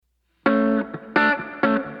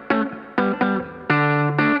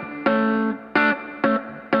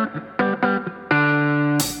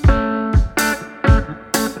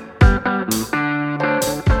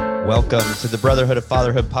to the Brotherhood of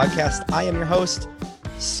Fatherhood podcast. I am your host,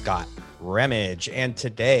 Scott Remage, and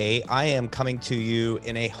today I am coming to you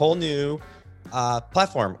in a whole new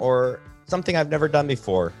platform, or something I've never done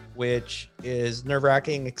before, which is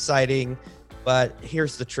nerve-wracking, exciting, but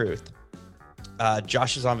here's the truth.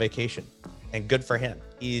 Josh is on vacation, and good for him.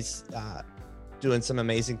 He's doing some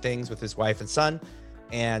amazing things with his wife and son,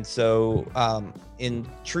 and so in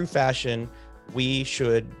true fashion, we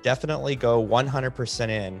should definitely go 100%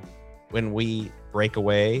 in when we break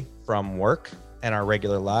away from work and our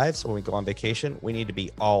regular lives. When we go on vacation, we need to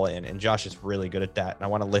be all in. And Josh is really good at that. And I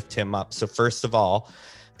want to lift him up. So first of all,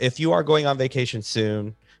 if you are going on vacation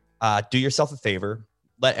soon, do yourself a favor.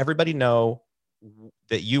 Let everybody know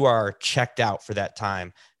that you are checked out for that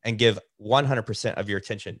time, and give 100% of your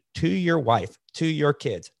attention to your wife, to your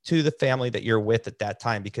kids, to the family that you're with at that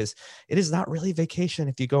time, because it is not really vacation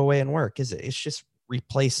if you go away and work, is it? It's just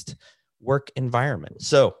replaced work environment.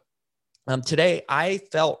 So today I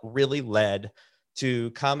felt really led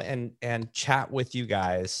to come and chat with you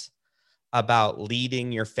guys about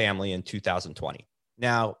leading your family in 2020.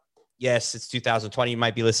 Now, yes, it's 2020. You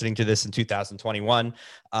might be listening to this in 2021.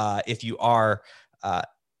 If you are,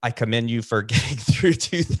 I commend you for getting through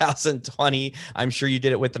 2020. I'm sure you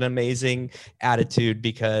did it with an amazing attitude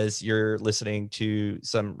because you're listening to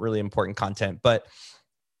some really important content. But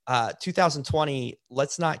 2020,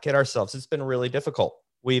 let's not kid ourselves. It's been really difficult.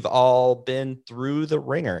 We've all been through the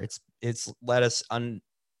ringer. It's led us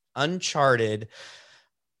uncharted,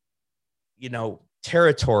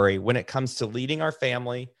 territory when it comes to leading our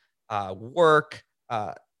family, work,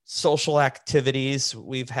 social activities.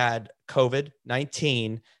 We've had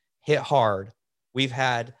COVID-19 hit hard. We've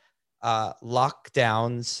had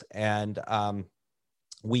lockdowns, and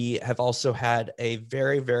we have also had a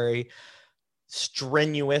very, very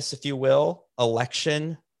strenuous, if you will,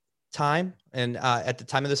 election time. And at the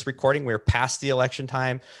time of this recording, we're past the election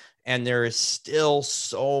time, and there is still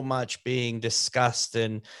so much being discussed.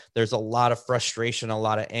 And there's a lot of frustration, a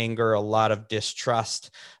lot of anger, a lot of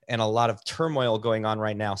distrust, and a lot of turmoil going on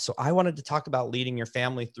right now. So I wanted to talk about leading your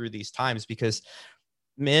family through these times, because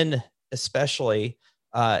men, especially,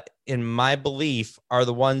 in my belief, are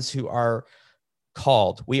the ones who are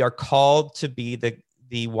called. We are called to be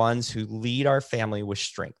the ones who lead our family with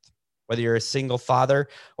strength. Whether you're a single father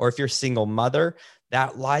or if you're a single mother,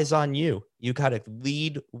 that lies on you. You got to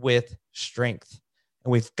lead with strength.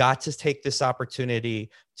 And we've got to take this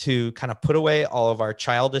opportunity to kind of put away all of our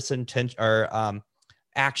childish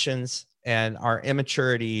actions and our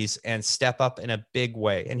immaturities and step up in a big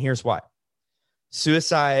way. And here's why.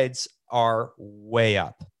 Suicides are way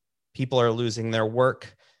up. People are losing their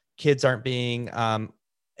work. Kids aren't being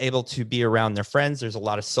able to be around their friends. There's a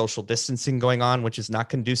lot of social distancing going on, which is not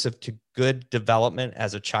conducive to good development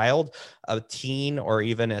as a child, a teen, or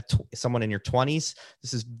even someone in your 20s.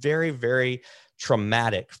 This is very, very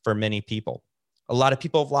traumatic for many people. A lot of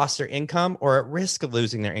people have lost their income or at risk of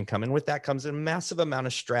losing their income. And with that comes a massive amount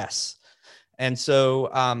of stress. And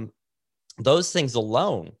so those things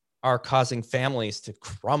alone are causing families to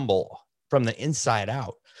crumble from the inside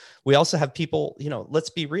out. We also have people, let's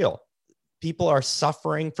be real. People are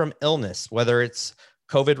suffering from illness, whether it's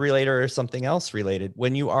COVID related or something else related.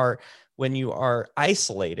 When you are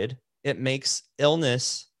isolated, it makes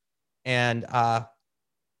illness and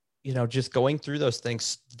just going through those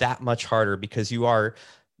things that much harder, because you are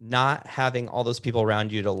not having all those people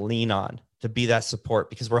around you to lean on, to be that support,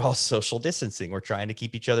 because we're all social distancing. We're trying to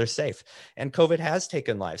keep each other safe. And COVID has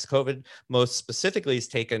taken lives. COVID most specifically has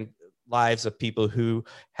taken lives of people who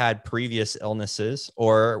had previous illnesses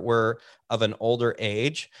or were of an older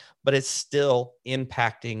age, but it's still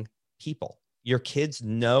impacting people. Your kids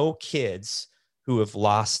know kids who have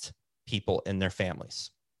lost people in their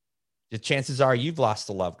families. The chances are you've lost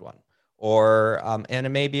a loved one, or and it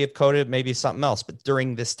may be of COVID, maybe something else. But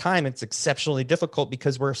during this time, it's exceptionally difficult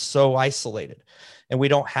because we're so isolated and we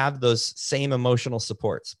don't have those same emotional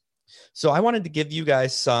supports. So I wanted to give you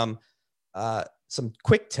guys some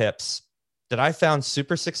quick tips that I found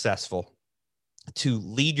super successful to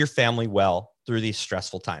lead your family well through these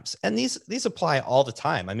stressful times. And these apply all the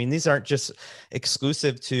time. I mean, these aren't just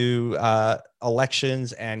exclusive to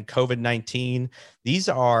elections and COVID-19. These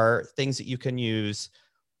are things that you can use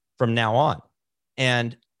from now on.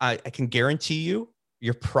 And I can guarantee you,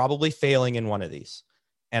 you're probably failing in one of these.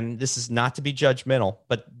 And this is not to be judgmental,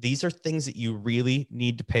 but these are things that you really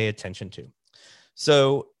need to pay attention to.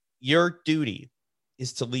 So your duty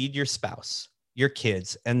is to lead your spouse, your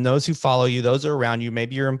kids, and those who follow you, those are around you,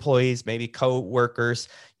 maybe your employees, maybe co-workers.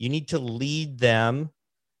 You need to lead them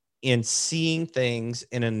in seeing things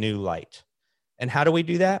in a new light. And how do we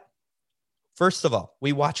do that? First of all,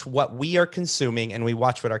 we watch what we are consuming and we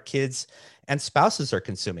watch what our kids and spouses are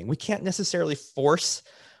consuming. We can't necessarily force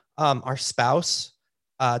our spouse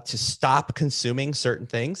to stop consuming certain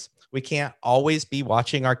things. We can't always be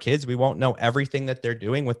watching our kids. We won't know everything that they're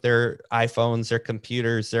doing with their iPhones, their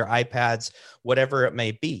computers, their iPads, whatever it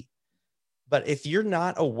may be. But if you're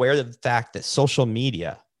not aware of the fact that social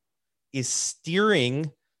media is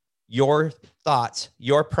steering your thoughts,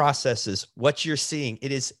 your processes, what you're seeing,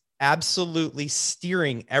 it is absolutely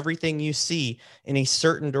steering everything you see in a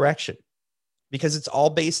certain direction, because it's all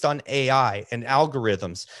based on AI and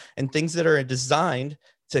algorithms and things that are designed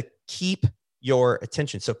to keep your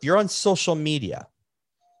attention. So if you're on social media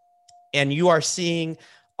and you are seeing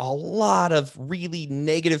a lot of really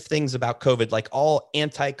negative things about COVID, like all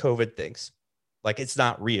anti-COVID things, like it's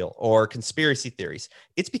not real, or conspiracy theories,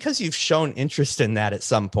 it's because you've shown interest in that at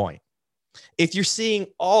some point. If you're seeing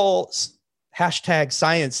all hashtag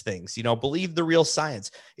science things, believe the real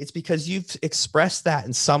science, it's because you've expressed that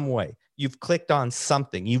in some way. You've clicked on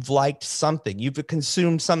something, you've liked something, you've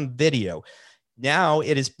consumed some video. Now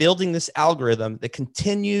it is building this algorithm that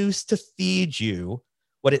continues to feed you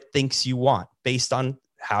what it thinks you want based on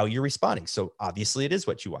how you're responding. So obviously it is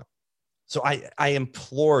what you want. So I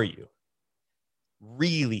implore you,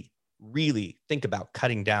 really, really think about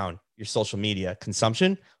cutting down your social media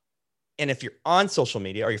consumption. And if you're on social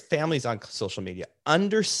media or your family's on social media,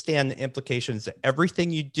 understand the implications that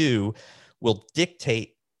everything you do will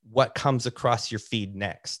dictate what comes across your feed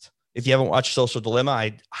next. If you haven't watched Social Dilemma,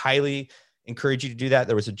 I highly encourage you to do that.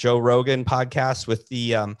 There was a Joe Rogan podcast with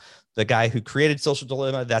the guy who created Social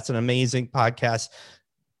Dilemma. That's an amazing podcast.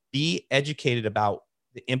 Be educated about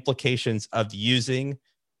the implications of using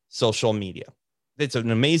social media. It's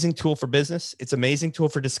an amazing tool for business. It's an amazing tool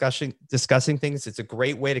for discussing things. It's a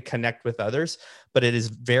great way to connect with others, but it is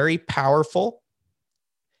very powerful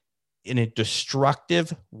in a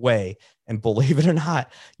destructive way. And believe it or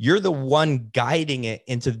not, you're the one guiding it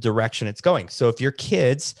into the direction it's going. So if your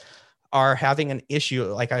kids are having an issue,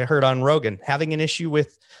 like I heard on Rogan, having an issue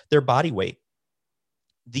with their body weight,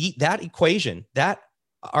 that equation, that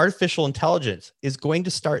artificial intelligence is going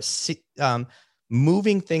to start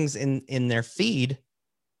moving things in their feed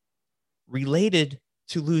related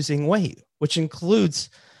to losing weight, which includes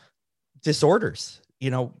disorders,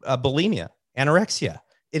 bulimia, anorexia.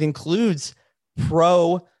 It includes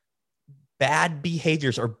bad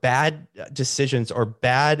behaviors or bad decisions or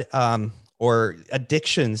bad or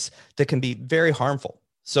addictions that can be very harmful.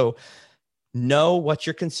 So know what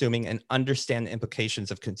you're consuming and understand the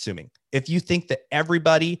implications of consuming. If you think that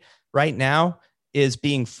everybody right now is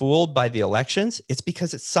being fooled by the elections, it's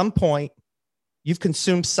because at some point you've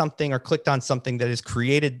consumed something or clicked on something that has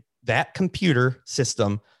created that computer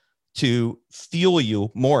system to fuel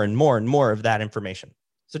you more and more and more of that information.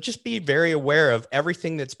 So just be very aware of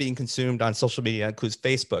everything that's being consumed on social media. It includes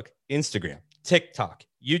Facebook, Instagram, TikTok,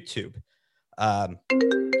 YouTube,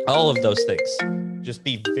 all of those things. Just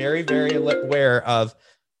be very, very aware of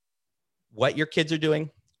what your kids are doing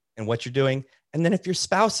and what you're doing. And then if your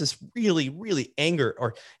spouse is really, really angry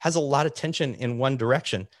or has a lot of tension in one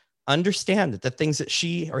direction, understand that the things that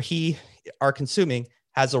she or he are consuming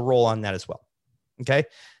has a role on that as well. Okay.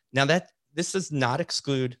 Now this does not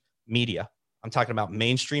exclude media. I'm talking about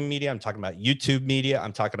mainstream media. I'm talking about YouTube media.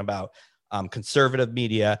 I'm talking about conservative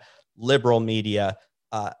media, liberal media,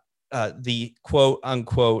 the quote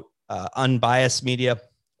unquote unbiased media,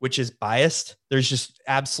 which is biased. There's just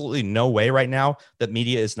absolutely no way right now that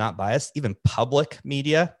media is not biased. Even public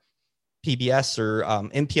media, PBS or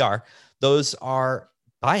NPR, those are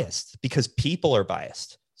biased because people are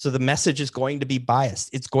biased. So the message is going to be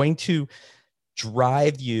biased. It's going to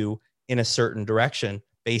drive you in a certain direction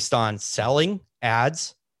based on selling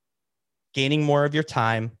ads, gaining more of your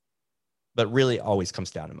time, but really always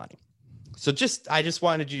comes down to money. So I just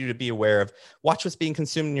wanted you to be aware of, watch what's being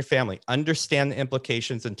consumed in your family, understand the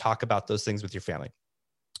implications, and talk about those things with your family.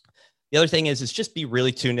 The other thing is just be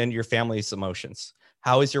really tuned into your family's emotions.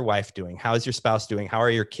 How is your wife doing? How is your spouse doing? How are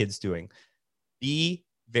your kids doing? Be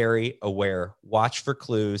very aware. Watch for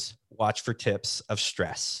clues, watch for tips of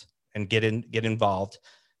stress, and get involved.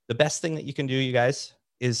 The best thing that you can do, you guys,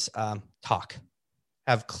 is talk.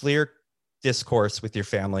 Have clear discourse with your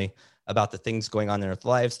family about the things going on in their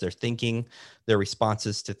lives, their thinking, their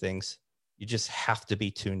responses to things. You just have to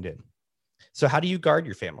be tuned in. So how do you guard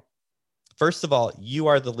your family? First of all, you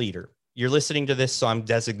are the leader. You're listening to this, so I'm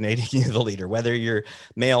designating you the leader, whether you're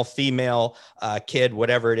male, female, kid,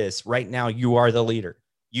 whatever it is. Right now, you are the leader.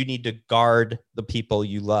 You need to guard the people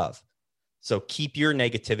you love. So keep your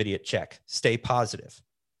negativity at check. Stay positive.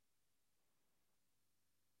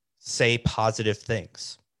 Say positive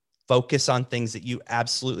things. focus on things that you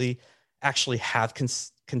absolutely actually have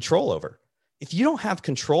control over. If you don't have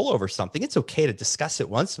control over something, it's okay to discuss it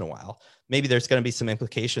once in a while. Maybe there's going to be some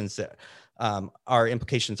implications that are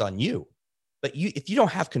implications on you, but if you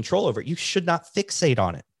don't have control over it, you should not fixate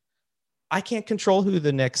on it. I can't control who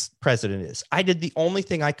the next president is. I did the only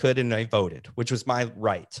thing I could and I voted, which was my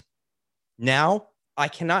right. Now I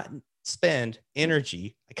cannot spend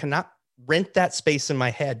energy. I cannot rent that space in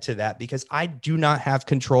my head to that because I do not have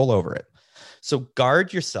control over it. So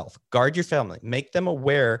guard yourself, guard your family, make them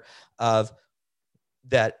aware of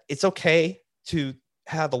that. It's okay to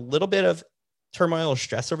have a little bit of turmoil or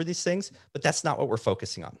stress over these things, but that's not what we're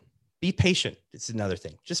focusing on. Be patient. It's another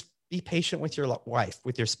thing. Just be patient with your wife,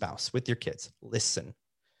 with your spouse, with your kids. Listen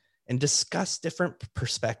and discuss different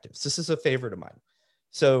perspectives. This is a favorite of mine.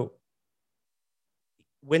 So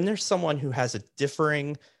when there's someone who has a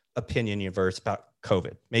differing opinion universe about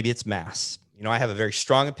COVID, maybe it's masks. You know, I have a very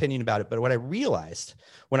strong opinion about it, but what I realized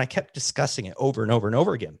when I kept discussing it over and over and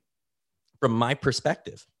over again, from my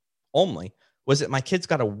perspective only, was that my kids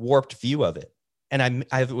got a warped view of it. And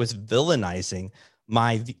I was villainizing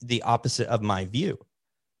the opposite of my view.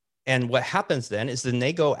 And what happens then is then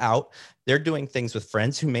they go out, they're doing things with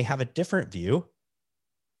friends who may have a different view.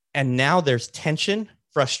 And now there's tension,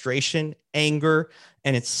 frustration, anger,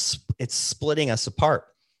 and it's splitting us apart.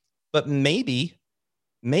 But maybe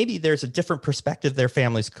there's a different perspective their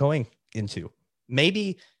family's going into.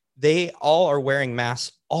 Maybe they all are wearing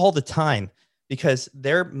masks all the time because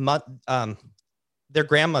their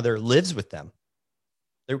grandmother lives with them.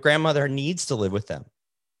 Their grandmother needs to live with them.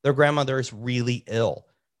 Their grandmother is really ill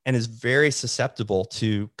and is very susceptible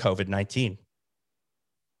to COVID-19.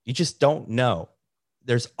 You just don't know.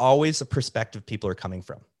 There's always a perspective people are coming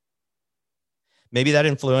from. Maybe that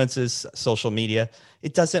influences social media.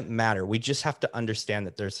 It doesn't matter. We just have to understand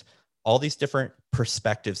that there's all these different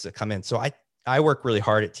perspectives that come in. So I work really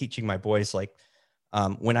hard at teaching my boys, like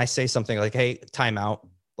when I say something like, hey, time out,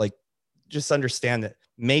 like just understand that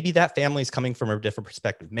maybe that family is coming from a different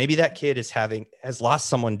perspective. Maybe that kid has lost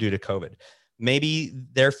someone due to COVID. Maybe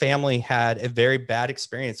their family had a very bad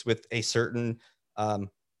experience with a certain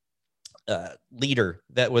leader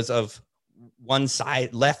that was of one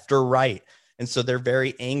side, left or right. And so they're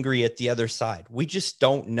very angry at the other side. We just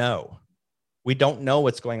don't know. We don't know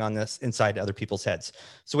what's going on inside other people's heads.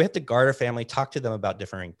 So we have to guard our family, talk to them about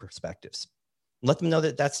differing perspectives. Let them know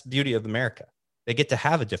that that's the beauty of America. They get to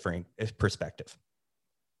have a differing perspective.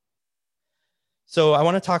 So I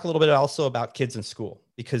want to talk a little bit also about kids in school,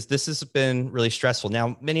 because this has been really stressful.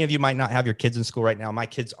 Now, many of you might not have your kids in school right now. My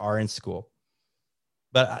kids are in school.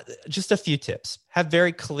 But just a few tips. Have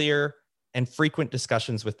very clear and frequent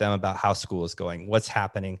discussions with them about how school is going, what's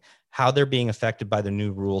happening, how they're being affected by the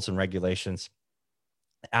new rules and regulations.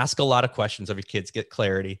 Ask a lot of questions of your kids, get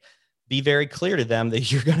clarity. Be very clear to them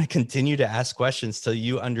that you're going to continue to ask questions till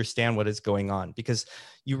you understand what is going on, because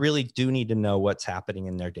you really do need to know what's happening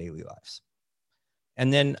in their daily lives.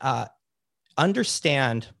 And then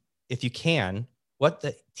understand, if you can, what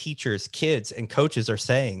the teachers, kids, and coaches are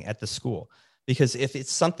saying at the school. Because if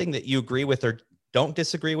it's something that you agree with or don't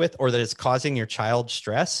disagree with, or that is causing your child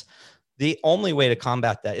stress, the only way to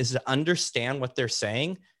combat that is to understand what they're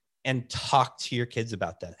saying and talk to your kids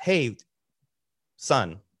about that. Hey,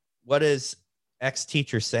 son, what is X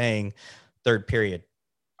teacher saying third period?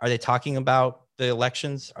 Are they talking about the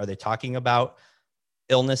elections? Are they talking about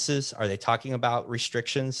illnesses? Are they talking about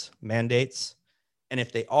restrictions, mandates? And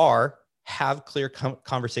if they are, have clear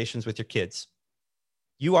conversations with your kids.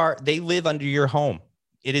 They live under your home.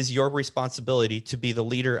 It is your responsibility to be the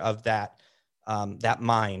leader of that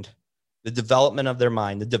mind, the development of their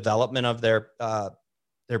mind, the development of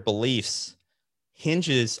their beliefs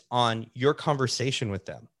hinges on your conversation with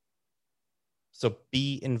them. So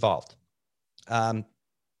be involved. And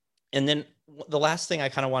then the last thing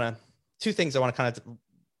two things I want to kind of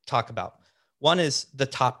talk about. One is the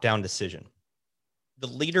top-down decision. The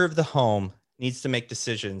leader of the home needs to make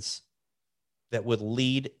decisions that would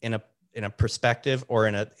lead in a perspective or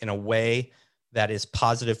in a way that is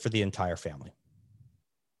positive for the entire family.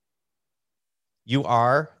 You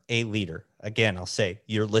are a leader. Again, I'll say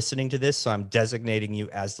you're listening to this, so I'm designating you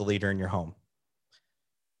as the leader in your home.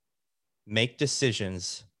 Make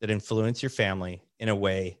decisions that influence your family in a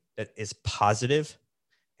way that is positive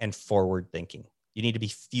and forward thinking. You need to be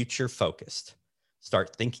future focused.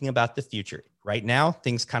 Start thinking about the future. Right now,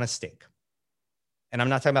 things kind of stink. And I'm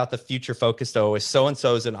not talking about the future focused, if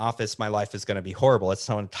so-and-so is in office, my life is going to be horrible. That's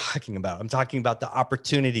not what I'm talking about. I'm talking about the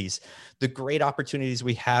opportunities, the great opportunities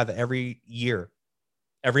we have every year,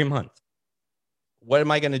 every month. What am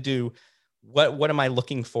I going to do? What am I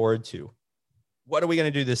looking forward to? what are we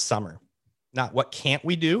going to do this summer? Not what can't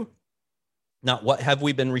we do? Not what have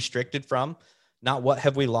we been restricted from? Not what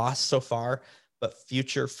have we lost so far, but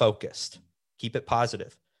future focused. Keep it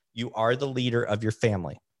positive. You are the leader of your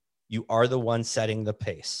family. You are the one setting the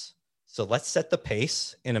pace. So let's set the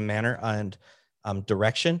pace in a manner and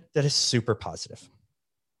direction that is super positive.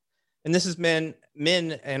 And this is men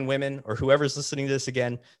and women, or whoever's listening to this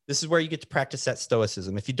again, this is where you get to practice that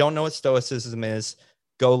stoicism. If you don't know what stoicism is,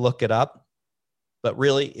 go look it up. But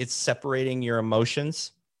really, it's separating your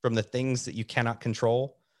emotions from the things that you cannot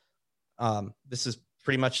control. This is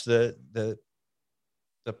pretty much the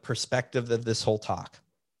perspective of this whole talk.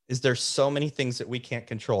 Is there's so many things that we can't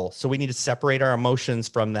control. So we need to separate our emotions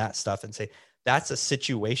from that stuff and say, that's a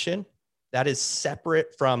situation that is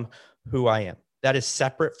separate from who I am. That is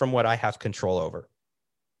separate from what I have control over.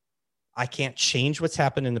 I can't change what's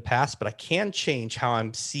happened in the past, but I can change how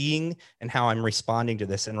I'm seeing and how I'm responding to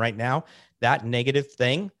this. And right now, that negative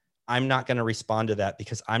thing, I'm not going to respond to that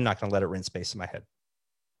because I'm not going to let it rent space in my head.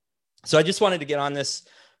 So I just wanted to get on this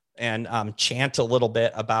and chant a little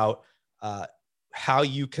bit about how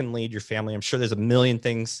you can lead your family. I'm sure there's a million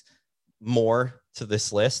things more to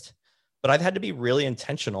this list, but I've had to be really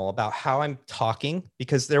intentional about how I'm talking,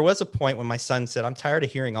 because there was a point when my son said, I'm tired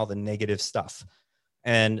of hearing all the negative stuff.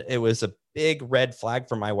 And it was a big red flag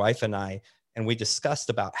for my wife and I. And we discussed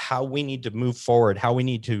about how we need to move forward, how we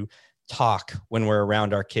need to talk when we're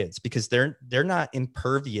around our kids, because they're not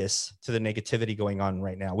impervious to the negativity going on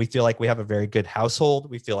right now. We feel like we have a very good household.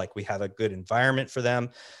 We feel like we have a good environment for them,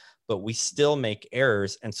 but we still make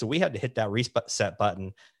errors. And so we had to hit that reset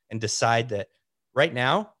button and decide that right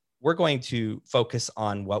now we're going to focus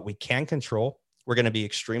on what we can control. We're going to be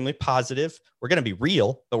extremely positive. We're going to be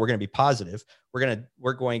real, but we're going to be positive.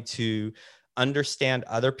 We're going to understand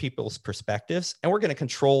other people's perspectives, and we're going to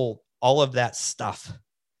control all of that stuff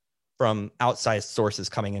from outside sources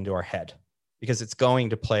coming into our head, because it's going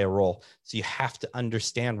to play a role. So you have to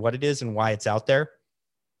understand what it is and why it's out there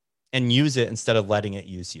and use it instead of letting it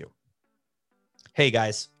use you. Hey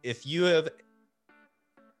guys, if you have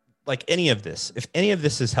like any of this, if any of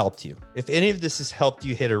this has helped you, if any of this has helped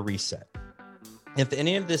you hit a reset, if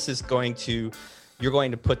any of this is you're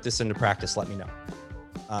going to put this into practice, let me know.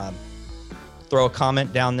 Throw a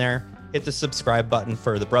comment down there, hit the subscribe button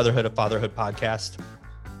for the Brotherhood of Fatherhood podcast.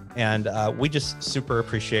 And we just super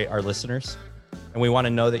appreciate our listeners, and we want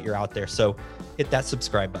to know that you're out there. So hit that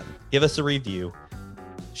subscribe button, give us a review,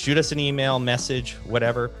 shoot us an email, message,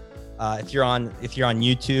 whatever. If you're on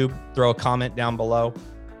YouTube, throw a comment down below.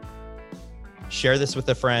 Share this with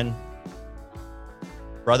a friend.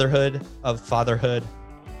 Brotherhood of Fatherhood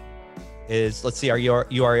is, let's see, our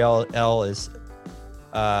URL is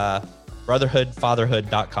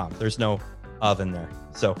brotherhoodfatherhood.com. There's no of in there.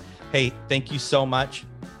 So, hey, thank you so much.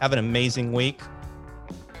 Have an amazing week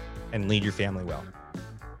and lead your family well.